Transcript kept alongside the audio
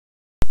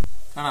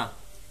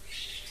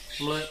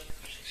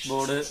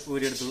Board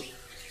ഊരിയെടുത്തു.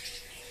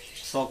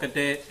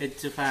 Socket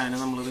H fan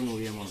നമ്മൾ remove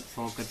ചെയ്യാൻ പോകണം.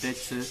 സോക്കറ്റ്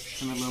എച്ച്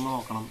എന്നുള്ളത്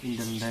നോക്കണം.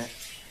 ഇന്റലിന്റെ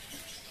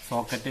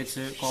സോക്കറ്റ്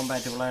എച്ച്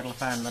കോമ്പാറ്റബിൾ ആയിട്ടുള്ള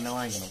ഫാൻ തന്നെ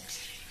വാങ്ങിക്കണം.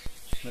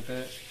 എന്നിട്ട്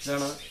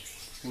ഇതാണ്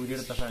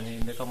ഊരിയെടുത്ത ഫാൻ.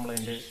 ഇതിന്റെ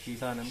കംപ്ലൈന്റ് ഈ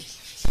സാധനം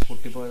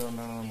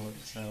പൊട്ടിപ്പോയതുകൊണ്ടാണ് നമ്മൾ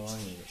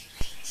വാങ്ങിയത്.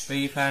 അപ്പോൾ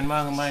ഈ ഫാൻ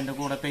വാങ്ങുമ്പോൾ അതിൻ്റെ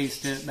കൂടെ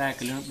പേസ്റ്റ്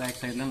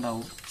ബാക്ക്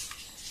സൈഡിലുണ്ടാവും.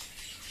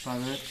 അപ്പോൾ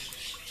അത്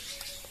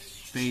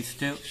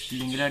പേസ്റ്റ്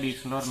ഇല്ലെങ്കിൽ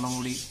അഡീഷണൽ ഒരെണ്ണം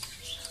കൂടി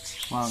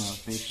വാങ്ങാം.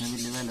 പേസ്റ്റിന്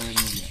വലിയ വില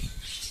വരുന്നില്ല.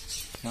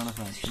 ഇതാണ്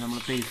ഫാൻ. നമ്മൾ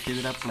പേസ്റ്റ്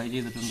ചെയ്തിട്ട് അപ്ലൈ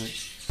ചെയ്തിട്ടുണ്ട്.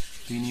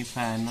 പിന്നെ ഈ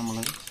ഫാൻ നമ്മൾ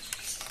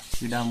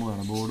ഇടാൻ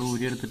പോവുകയാണ്. ബോർഡ്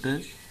ഊരിയെടുത്തിട്ട്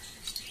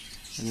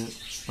അത്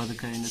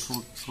പതുക്കെ അതിൻ്റെ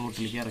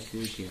സ്ലോട്ടിലേക്ക് ഇറക്കി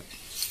വയ്ക്കുക.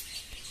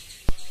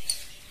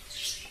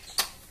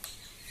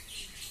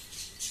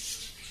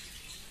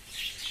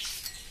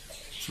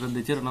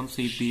 ശ്രദ്ധിച്ചിടണം.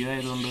 CPU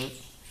ആയതുകൊണ്ട്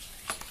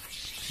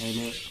അതിൽ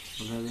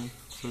വളരെ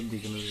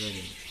ശ്രദ്ധിക്കുന്ന ഒരു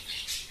കാര്യമാണ്.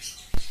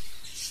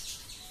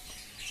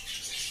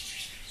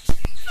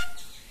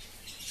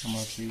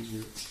 ഇത്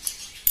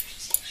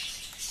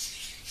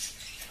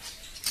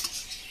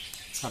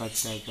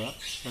കറക്റ്റ് ആക്കുക.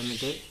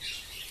 എന്നിട്ട്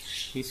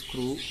ഈ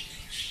സ്ക്രൂ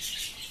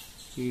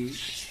ഈ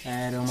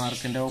ആരോ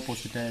മാർക്കിൻ്റെ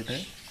ഓപ്പോസിറ്റായിട്ട്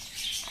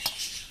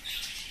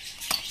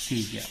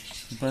തിരിക്കുക.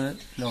 ഇപ്പോൾ അത്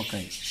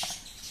ലോക്കായി.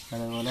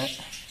 അതേപോലെ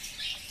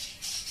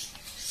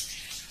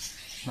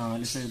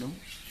 4 സൈഡും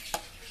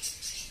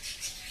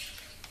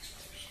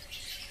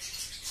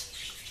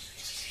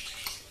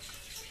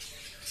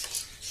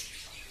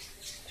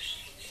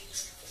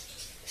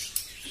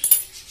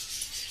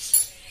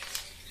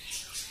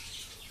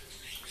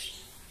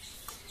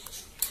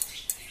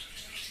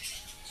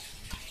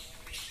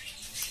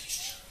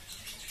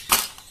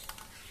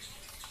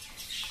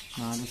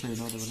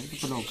അതേപോലെ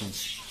ഇപ്പോൾ ലോക്കായി.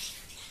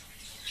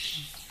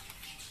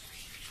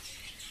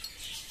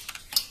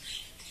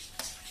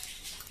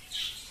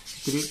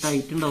 ഇത്തിരി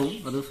ടൈറ്റ് ഉണ്ടാവും.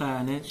 അത്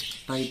ഫാന്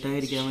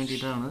ടൈറ്റായിരിക്കാൻ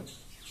വേണ്ടിയിട്ടാണ്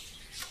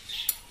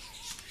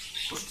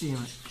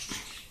ചെയ്യുന്നത്.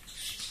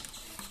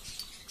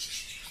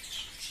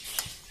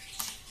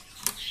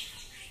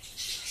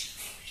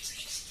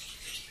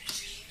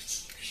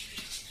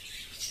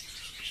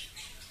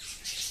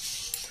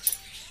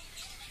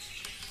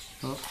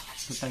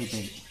 അപ്പോൾ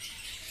ടൈറ്റായി.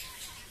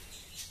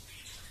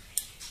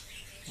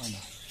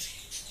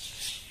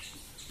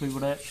 ഇപ്പോൾ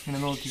ഇവിടെ ഇങ്ങനെ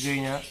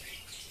നോക്കിക്കഴിഞ്ഞാൽ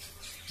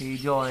ഈ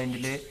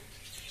ജോയിൻറ്റിൽ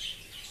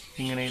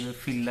ഇങ്ങനെ ഇത്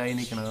ഫില്ലായി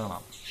നിൽക്കുന്നത്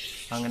കാണാം.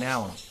 അങ്ങനെ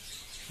ആവണം.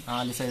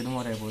 4 സൈഡും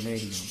ഒരേപോലെ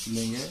ആയിരിക്കണം.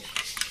 ഇല്ലെങ്കിൽ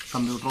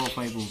കമ്പ്യൂട്ടർ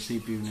ഓഫായി പോകും.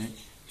 CPU-ന്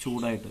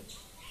ചൂടായിട്ട്.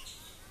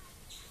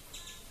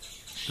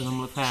 ഇപ്പോൾ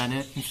നമ്മൾ ഫാന്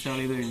ഇൻസ്റ്റാൾ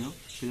ചെയ്ത് കഴിഞ്ഞു.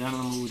 ഇതാണ്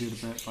നമ്മൾ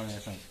ഊരിയെടുത്ത പഴയ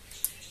ഫാൻ.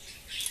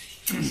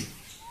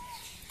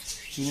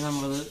 ഇനി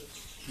നമ്മളത്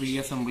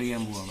റീഅസംബിൾ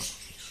ചെയ്യാൻ പോവുകയാണ്.